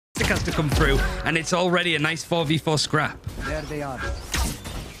Caustic has to come through, and it's already a nice 4v4 scrap. There they are.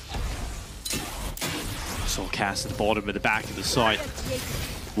 soulcas at the bottom at the back of the site.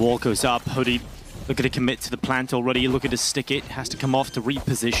 Wall goes up. Hoody looking to commit to the plant already. Looking to stick it. Has to come off to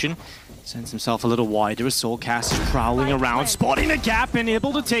reposition. Sends himself a little wider. soulcas prowling around, spotting a gap and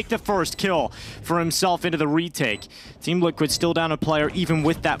able to take the first kill for himself into the retake. Team Liquid still down a player even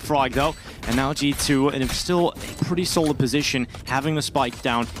with that frag though. And now G2 in still a pretty solid position, having the spike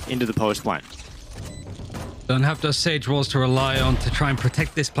down into the post plant. Don't have those Sage walls to rely on to try and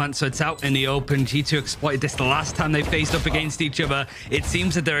protect this plant, so it's out in the open. G2 exploited this the last time they faced up against each other. It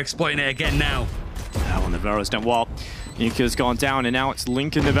seems that they're exploiting it again now. Now on Nivera's done well. Nukkye's gone down, and now it's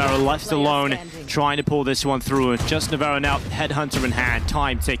Link and Nivera left alone, trying to pull this one through. Just Nivera now, headhunter in hand,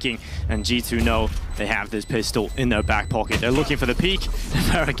 time ticking, and G2 know they have this pistol in their back pocket. They're looking for the peek.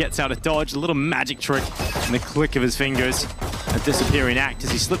 Nivera gets out of dodge, a little magic trick, and the click of his fingers. A disappearing act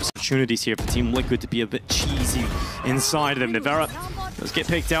as he slips. Opportunities here for Team Liquid to be a bit cheesy inside of them. Nivera does get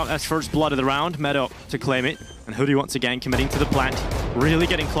picked out as first blood of the round. Meddo to claim it, and Hoody once again committing to the plant. Really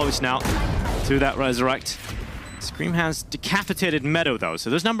getting close now to that resurrect. Scream has decapitated Meddo though, so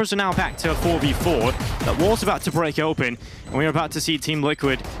those numbers are now back to a 4v4. That wall's about to break open, and we're about to see Team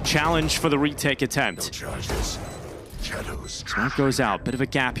Liquid challenge for the retake attempt. Smoke goes out, bit of a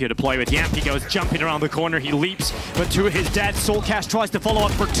gap here to play with. Jamppi goes jumping around the corner, he leaps, but two of his dead. soulcas tries to follow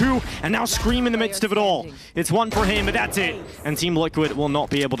up for two, and now Scream in the midst of it all. It's one for him, but that's it. And Team Liquid will not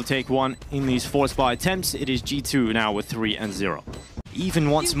be able to take one in these force buy attempts. It is G2 now with 3-0. Even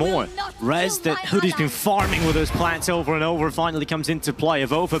once more, Rez that Hoody's been farming with those plants over and over finally comes into play.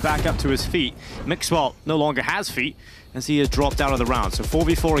 AvovA back up to his feet. Mixwell no longer has feet as he has dropped out of the round. So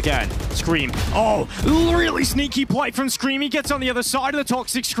 4v4 again. Scream. Oh, really sneaky play from Scream. He gets on the other side of the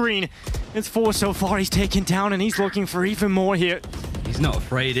toxic screen. It's 4 so far. He's taken down and he's looking for even more here. He's not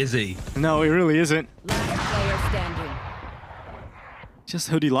afraid, is he? No, he really isn't. Last player standing. Just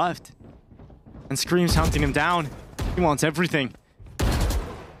Hoody left. And Scream's hunting him down. He wants everything.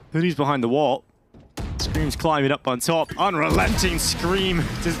 Hoody's behind the wall. Scream's climbing up on top. Unrelenting Scream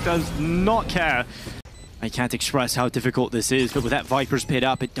just does not care. I can't express how difficult this is, but with that Viper's pit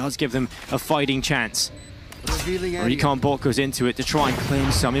up, it does give them a fighting chance. Recon bot goes into it to try and claim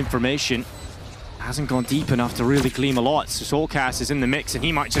some information. Hasn't gone deep enough to really claim a lot, so soulcas is in the mix and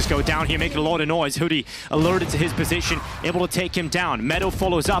he might just go down here making a lot of noise. Hoody alerted to his position, able to take him down. Meddo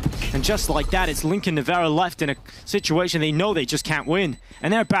follows up, and just like that, it's Link and Nivera left in a situation they know they just can't win.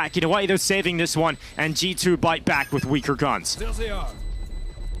 And they're backing away, they're saving this one, and G2 bite back with weaker guns. There they are.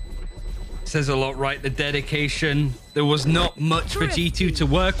 Says a lot, right? The dedication. There was not much for G2 to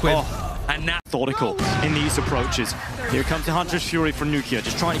work with. And now methodical in these approaches. Here comes the Hunter's Fury for Nukkye,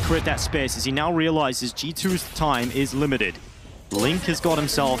 just trying to create that space as he now realizes G2's time is limited. Link has got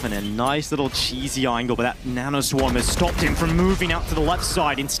himself in a nice little cheesy angle, but that Nano Swarm has stopped him from moving out to the left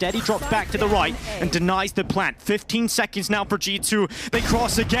side. Instead, he drops back to the right and denies the plant. 15 seconds now for G2. They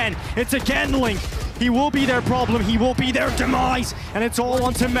cross again. It's again Link. He will be their problem. He will be their demise. And it's all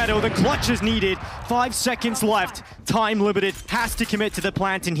onto Meddo. The clutch is needed. 5 seconds left. Time limited. Has to commit to the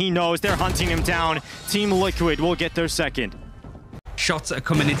plant, and he knows they're hunting him down. Team Liquid will get their second. shots that are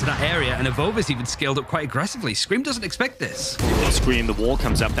coming into that area, and AvovA's even scaled up quite aggressively. Scream doesn't expect this. Scream, the wall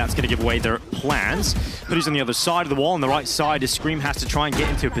comes up. That's going to give away their plans. But he's on the other side of the wall. On the right side, as Scream has to try and get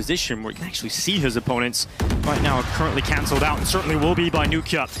into a position where he can actually see his opponents. Right now are currently cancelled out, and certainly will be by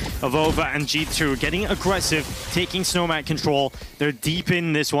Nukkye. AvovA and G2 getting aggressive, taking Snowman control. They're deep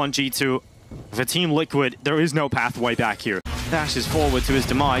in this one, G2. For Team Liquid, there is no pathway back here. Dashes forward to his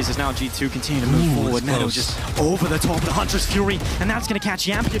demise as now G2 continue to move forward. Meddo just over the top of the Hunter's Fury, and that's going to catch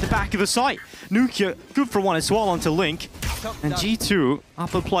Jamppi at the back of the site. Nukkye, good for one as well onto Link. And G2,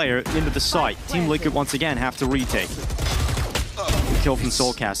 up a player into the site. Team Liquid once again have to retake. Kill from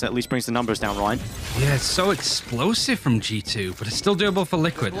soulcas, at least brings the numbers down, Ryan. Yeah, it's so explosive from G2, but it's still doable for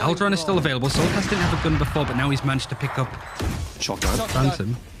Liquid. Aldron is still available. soulcas didn't have a gun before, but now he's managed to pick up Shotgun.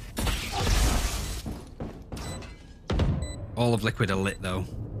 Phantom. All of Liquid are lit though,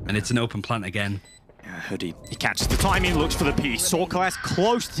 and it's an open plant again. Yeah, Hoody, he catches the timing, looks for the piece. soulcas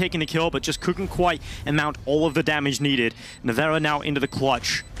close to taking the kill, but just couldn't quite amount all of the damage needed. Nivera now into the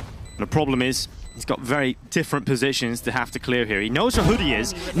clutch. And the problem is, he's got very different positions to have to clear here. He knows where Hoody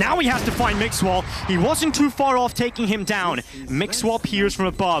is. Now he has to find Mixwell. He wasn't too far off taking him down. Mixwell peers from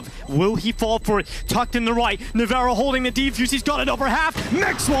above. Will he fall for it? Tucked in the right. Nivera holding the defuse. He's got it over half.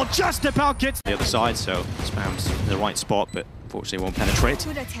 Mixwell just about gets the other side, so spams the right spot, but unfortunately won't penetrate.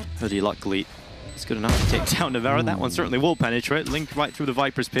 Hoody luckily is good enough to take down Nivera. That one certainly will penetrate. Link right through the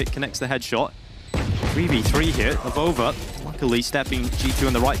Viper's pit, connects the headshot. 3v3 here. AvovA luckily stepping G2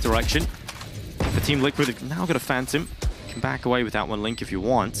 in the right direction. For Team Liquid, they've now got a Phantom. You can back away with that one, Link, if you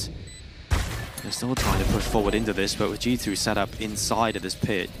want. They're still trying to push forward into this, but with G2 set up inside of this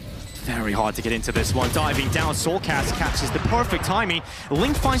pit, very hard to get into this one. Diving down, soulcas catches the perfect timing.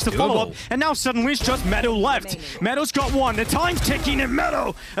 Link finds the follow-up, and now suddenly it's just Meddo left. Meddo's got one, the time's ticking, and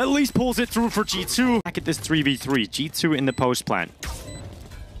Meddo at least pulls it through for G2. Back at this 3v3, G2 in the post plant.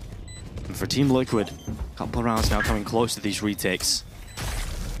 And for Team Liquid, a couple of rounds now coming close to these retakes.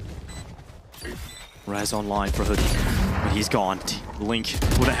 Res online for Hoody, but he's gone. Link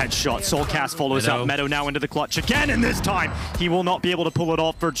with a headshot. soulcas follows up. Meddo now into the clutch again, and this time he will not be able to pull it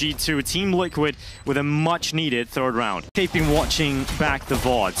off for G2. Team Liquid with a much-needed third round. They've been watching back the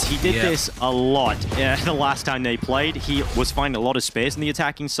VODs. He did this a lot the last time they played. He was finding a lot of space in the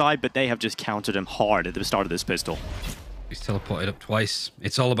attacking side, but they have just countered him hard at the start of this pistol. He's teleported up twice.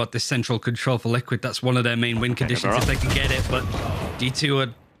 It's all about this central control for Liquid. That's one of their main win conditions if they can get it, but G2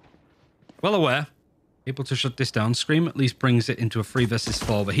 are well aware. Able to shut this down. Scream at least brings it into a 3 versus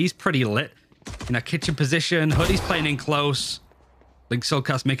 4, but he's pretty lit in a kitchen position. Hoodie's playing in close. Link,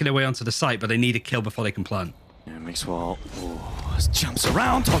 soulcas making their way onto the site, but they need a kill before they can plant. Yeah, Mixwell jumps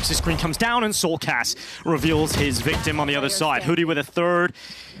around. Toxic Screen comes down, and soulcas reveals his victim on the other side. Hoody with a third.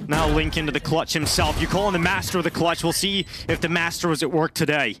 Now Link into the clutch himself. You call him the master of the clutch. We'll see if the master was at work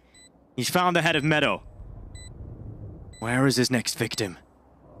today. He's found the head of Meddo. Where is his next victim?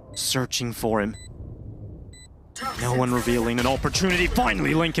 Searching for him. No one revealing an opportunity.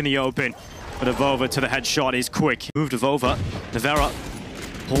 Finally, Link in the open. But AvovA to the headshot is quick. Moved AvovA. Nivera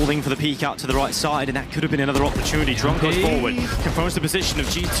holding for the peek out to the right side, and that could have been another opportunity. Drum goes forward. Confirms the position of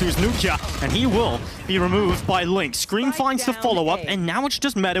G2's nukkye, and he will be removed by Link. Scream finds the follow-up, and now it's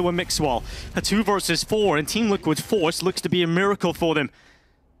just Meddo and Mixwell. A 2 versus 4, and Team Liquid's force looks to be a miracle for them.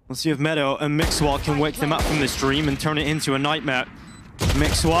 We'll see if Meddo and Mixwell can wake them up from this dream and turn it into a nightmare.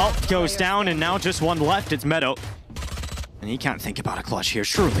 Mixwell goes down, and now just one left. It's Meddo. And he can't think about a clutch here.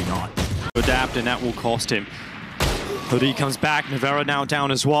 Surely not. Adapt, and that will cost him. Hoody comes back. Nivera now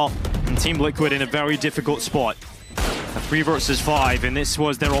down as well. And Team Liquid in a very difficult spot. A 3 versus 5, and this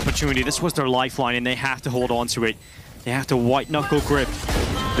was their opportunity. This was their lifeline, and they have to hold on to it. They have to white-knuckle grip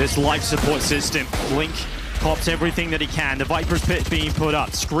this life support system. Link pops everything that he can. The Viper's pit being put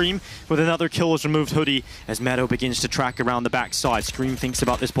up. Scream with another kill has removed Hoody as Meddo begins to track around the backside. Scream thinks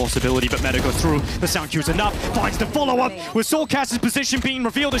about this possibility, but Meddo goes through. The sound cue's enough. Finds the follow-up with soulcas' position being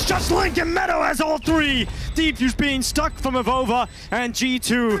revealed. It's just Link, and Meddo has all 3. Defuse being stuck from AvovA and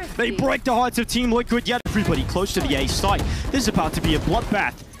G2. They break the hearts of Team Liquid, yet everybody close to the A site. This is about to be a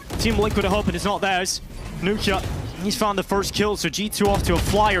bloodbath. Team Liquid are hoping it's not theirs. nukkye. He's found the first kill, so G2 off to a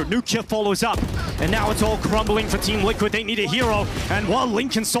flyer. nukkye follows up, and now it's all crumbling for Team Liquid. They need a hero, and while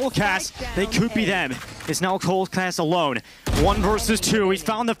Link and soulcas, they could be them. It's now soulcas alone. 1 versus 2. He's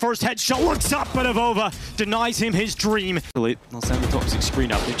found the first headshot, looks up, but AvovA denies him his dream. They'll send the Toxic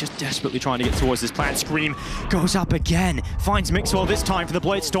Screen up. They're just desperately trying to get towards this plant. Scream goes up again. Finds Mixwell this time for the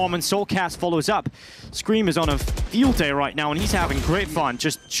Blade Storm, and soulcas follows up. Scream is on a field day right now, and he's having great fun,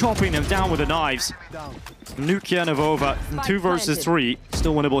 just chopping them down with the knives. nukkye and AvovA, 2 versus 3,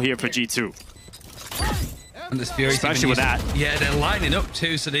 still winnable here for G2. And this Fury, especially with that. Yeah, they're lining up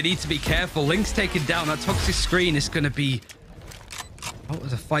too, so they need to be careful. Link's taken down. That Toxic Screen is going to be out of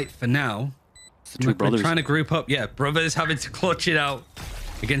the fight for now. The 2 brothers trying to group up. Yeah, brothers having to clutch it out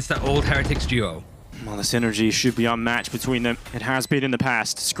against that old Heretics duo. Well, the synergy should be unmatched between them. It has been in the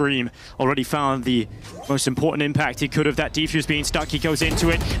past. Scream already found the most important impact he could have. That defuse being stuck. He goes into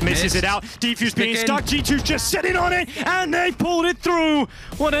it, misses it out. Defuse being stuck. G2's just sitting on it, and they pulled it through.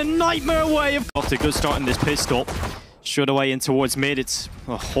 What a nightmare way of... Off to a good start in this pistol. Straight away in towards mid. It's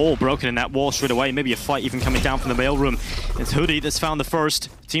a hole broken in that wall straight away. Maybe a fight even coming down from the mailroom. It's Hoody that's found the first.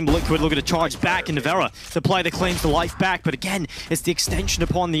 Team Liquid looking to charge back, and Nivera, the player that claims the life back. But again, it's the extension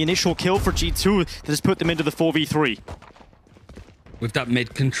upon the initial kill for G2 that has put them into the 4v3. With that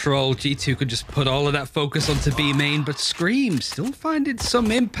mid control, G2 could just put all of that focus onto B main, but Scream still finding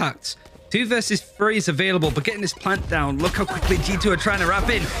some impact. 2 versus 3 is available, but getting this plant down. Look how quickly G2 are trying to wrap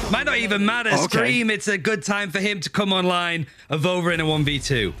in. Might not even matter. Okay. Scream, it's a good time for him to come online. AvovA in a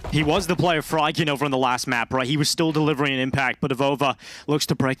 1v2. He was the player fragging over on the last map, right? He was still delivering an impact, but AvovA looks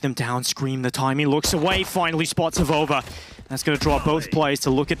to break them down. Scream, the timing looks away, finally spots AvovA. That's going to draw both players to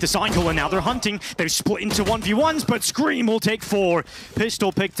look at this angle, and now they're hunting. They've split into 1v1s, but Scream will take 4.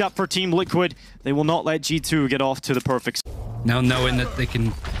 Pistol picked up for Team Liquid. They will not let G2 get off to the perfect... Now knowing that they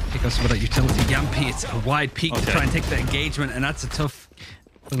can pick up some of that utility Jamppi, it's a wide peak to try and take that engagement, and that's a tough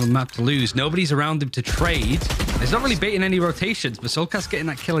little map to lose. Nobody's around him to trade. He's not really baiting any rotations, but soulcas getting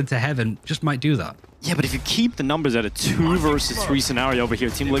that kill into heaven just might do that. Yeah, but if you keep the numbers at a 2 versus 3 scenario over here,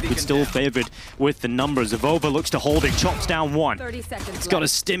 Team Liquid still favored with the numbers. AvovA looks to hold it, chops down one. It's got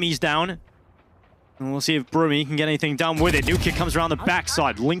his stimmies down. And we'll see if Brumi can get anything done with it. nukkye comes around the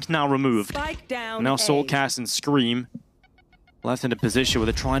backside. Link now removed. Now soulcas and Scream left in a position where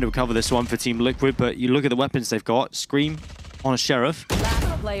they're trying to recover this one for Team Liquid, but you look at the weapons they've got. Scream on a Sheriff.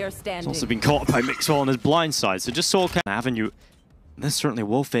 It's also been caught by Mixwell on his blind side, so just soulcas avenue. This certainly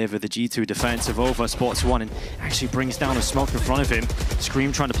will favor the G2 defense. AvovA spots one and actually brings down a smoke in front of him.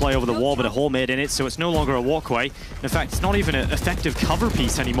 Scream trying to play over the wall, but a hole made in it, so it's no longer a walkway. In fact, it's not even an effective cover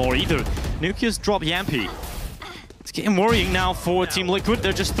piece anymore either. nukkye's dropped Jamppi. It's getting worrying now for Team Liquid.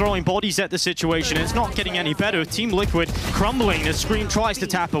 They're just throwing bodies at the situation. It's not getting any better. Team Liquid crumbling as Scream tries to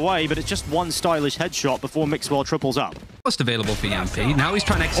tap away, but it's just one stylish headshot before Mixwell triples up. Just available for Jamppi. Now he's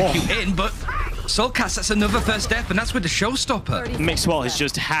trying to execute in, but soulcas, that's another first step, and that's with the showstopper. Mixwell has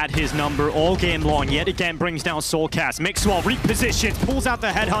just had his number all game long. Yet again brings down soulcas. Mixwell repositions, pulls out the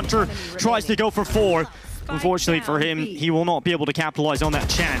headhunter, tries to go for 4. Unfortunately for him, he will not be able to capitalize on that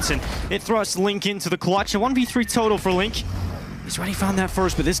chance, and it thrusts Link into the clutch. A 1v3 total for Link. He's already found that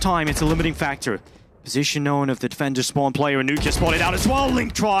first, but this time it's a limiting factor. Position known of the defender spawn player, and nukkye spotted out as well.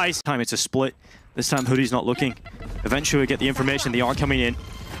 Link tries. This time it's a split. This time Hoody's not looking. Eventually we get the information they are coming in.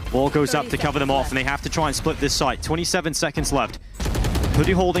 Wall goes up to cover them off, and they have to try and split this site. 27 seconds left.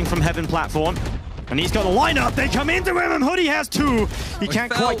 Hoody holding from Heaven platform. And he's got a lineup. They come into him, and Hoody has 2. He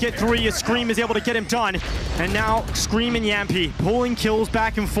can't quite get 3 as Scream is able to get him done. And now Scream and Jamppi pulling kills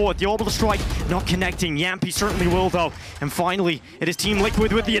back and forth. The orbital strike not connecting. Jamppi certainly will, though. And finally, it is Team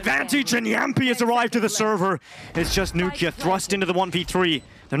Liquid with the advantage, and Jamppi has arrived to the server. It's just nukkye thrust into the 1v3.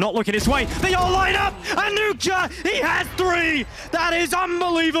 They're not looking his way. They all line up, and nukkye, he has 3. That is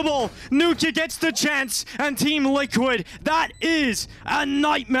unbelievable. nukkye gets the chance, and Team Liquid, that is a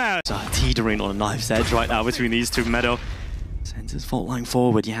nightmare. It's teetering on a knife's edge right now between these two. Meddo sends his fault line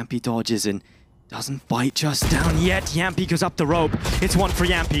forward. Jamppi dodges and doesn't bite just down yet. Jamppi goes up the rope. It's one for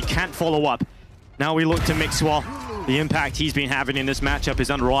Jamppi, can't follow up. Now we look to Mixwell. The impact he's been having in this matchup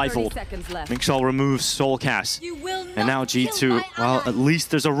is unrivaled. Mixwell removes soulcas. And now G2, well, at least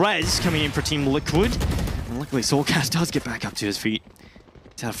there's a res coming in for Team Liquid. And luckily soulcas does get back up to his feet.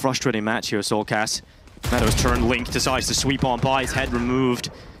 It's had a frustrating match here, soulcas. Meddo's turn, Link decides to sweep on by, his head removed.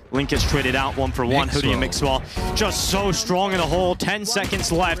 Link gets traded out 1-for-1. Hoody and Mixwell just so strong in the hole. 10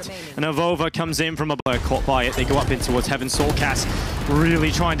 seconds left, and AvovA comes in from a caught by it. They go up in towards Heaven. soulcas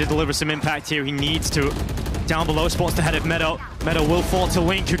really trying to deliver some impact here. He needs to. Down below, spots the head of Meddo. Meddo will fall to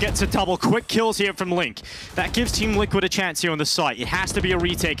Link, who gets a double. Quick kills here from Link. That gives Team Liquid a chance here on the site. It has to be a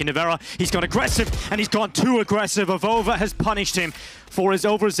retake. And Nivera, he's gone aggressive, and he's gone too aggressive. AvovA has punished him for his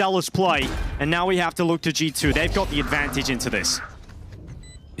overzealous play. And now we have to look to G2. They've got the advantage into this.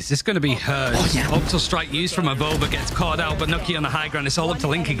 Is this going to be heard? Oh, yeah. Optal strike used from AvovA gets caught out, but nukkye on the high ground. It's all up to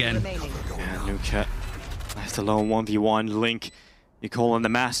Link again. Yeah, nukkye left alone 1v1. Link, you call him the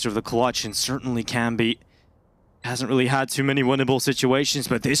master of the clutch, and certainly can be. Hasn't really had too many winnable situations,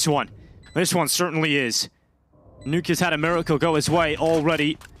 but this one certainly is. nukkye's had a miracle go his way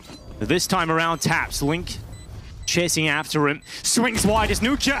already. This time around, taps. Link chasing after him. Swings wide as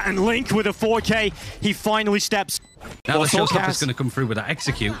nukkye, and Link with a 4K. He finally steps. Now the showstopper's going to come through with that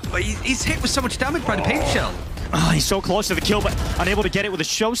execute. But he's hit with so much damage by the paint shell. Oh, he's so close to the kill, but unable to get it with a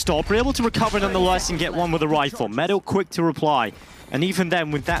showstopper. Able to recover nonetheless and get one with a rifle. Meddo quick to reply. And even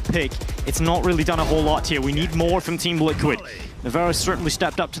then, with that pick, it's not really done a whole lot here. We need more from Team Liquid. Nivera certainly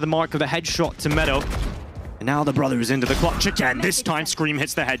stepped up to the mark with a headshot to Meddo. And now the brother is into the clutch again. This time, Scream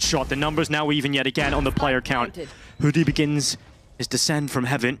hits the headshot. The number's now even yet again on the player count. Hoody begins his descent from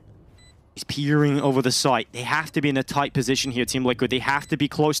Heaven. He's peering over the site. They have to be in a tight position here, Team Liquid. They have to be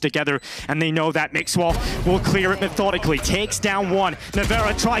close together, and they know that. Mixwell will clear it methodically. Takes down one.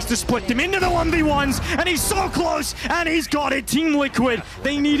 Nivera tries to split them into the 1v1s, and he's so close, and he's got it. Team Liquid,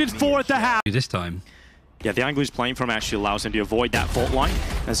 they needed 4 at the half. This time. Yeah, the angle he's playing from actually allows him to avoid that fault line.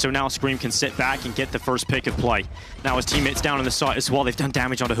 And so now Scream can sit back and get the first pick of play. Now his teammates down on the side as well. They've done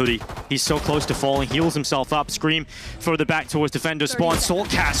damage onto Hoody. He's so close to falling. Heals himself up. Scream further back towards defender spawn.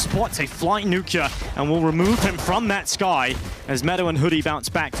 soulcas spots a flying nukkye and will remove him from that sky as Meddo and Hoody bounce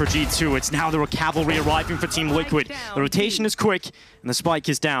back for G2. It's now the cavalry arriving for Team Liquid. The rotation is quick and the spike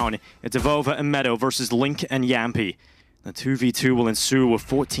is down. It's AvovA and Meddo versus Link and Jamppi. The 2v2 will ensue with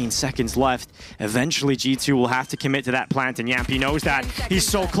 14 seconds left. Eventually, G2 will have to commit to that plant, and Jamppi knows that. He's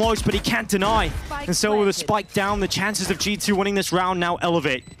so close, but he can't deny. And so with a spike down, the chances of G2 winning this round now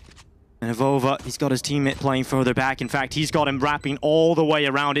elevate. And AvovA, he's got his teammate playing further back. In fact, he's got him wrapping all the way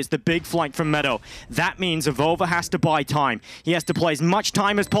around. It's the big flank from Meddo. That means AvovA has to buy time. He has to play as much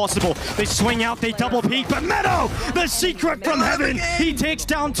time as possible. They swing out, they double peek, but Meddo, the secret from heaven, he takes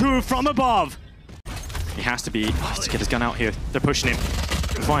down 2 from above. He has to be, let's get his gun out here. They're pushing him.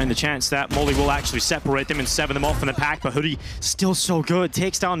 Finding the chance that Molly will actually separate them and 7 them off from the pack, but Hoody still so good.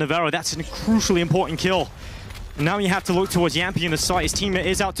 Takes down Nivera. That's a crucially important kill. Now you have to look towards Jamppi in the site. His teammate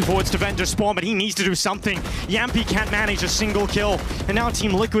is out towards the vendor spawn, but he needs to do something. Jamppi can't manage a single kill. And now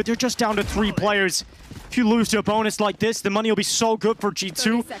Team Liquid, they're just down to 3 players. If you lose to a bonus like this, the money will be so good for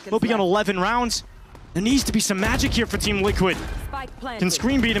G2. They'll be on 11 rounds. There needs to be some magic here for Team Liquid. Can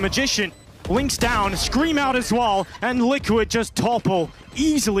Scream beat a magician? Link's down, Scream out as well, and Liquid just topple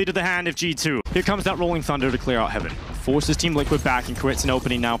easily to the hand of G2. Here comes that Rolling Thunder to clear out Heaven. Forces Team Liquid back and creates an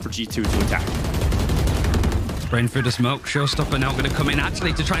opening now for G2 to attack. Spraying through the smoke. Showstopper now going to come in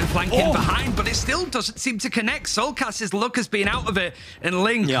actually to try and flank in behind, but it still doesn't seem to connect. soulcas' luck has been out of it, and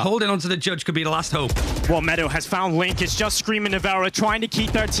Link holding onto the judge could be the last hope. Well, Meddo has found Link. It's just Scream and Nivera trying to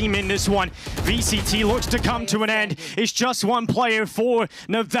keep their team in this one. VCT looks to come to an end. It's just one player for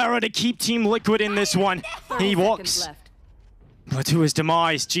Nivera to keep Team Liquid in this one. He walks, but to his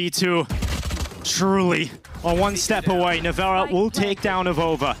demise, G2 truly are one step away. Nivera will take down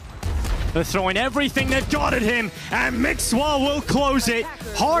AvovA. They're throwing everything they've got at him, and Mixwell will close it.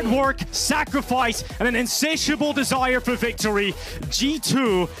 Hard work, sacrifice, and an insatiable desire for victory.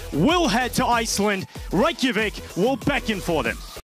 G2 will head to Iceland. Reykjavik will beckon for them.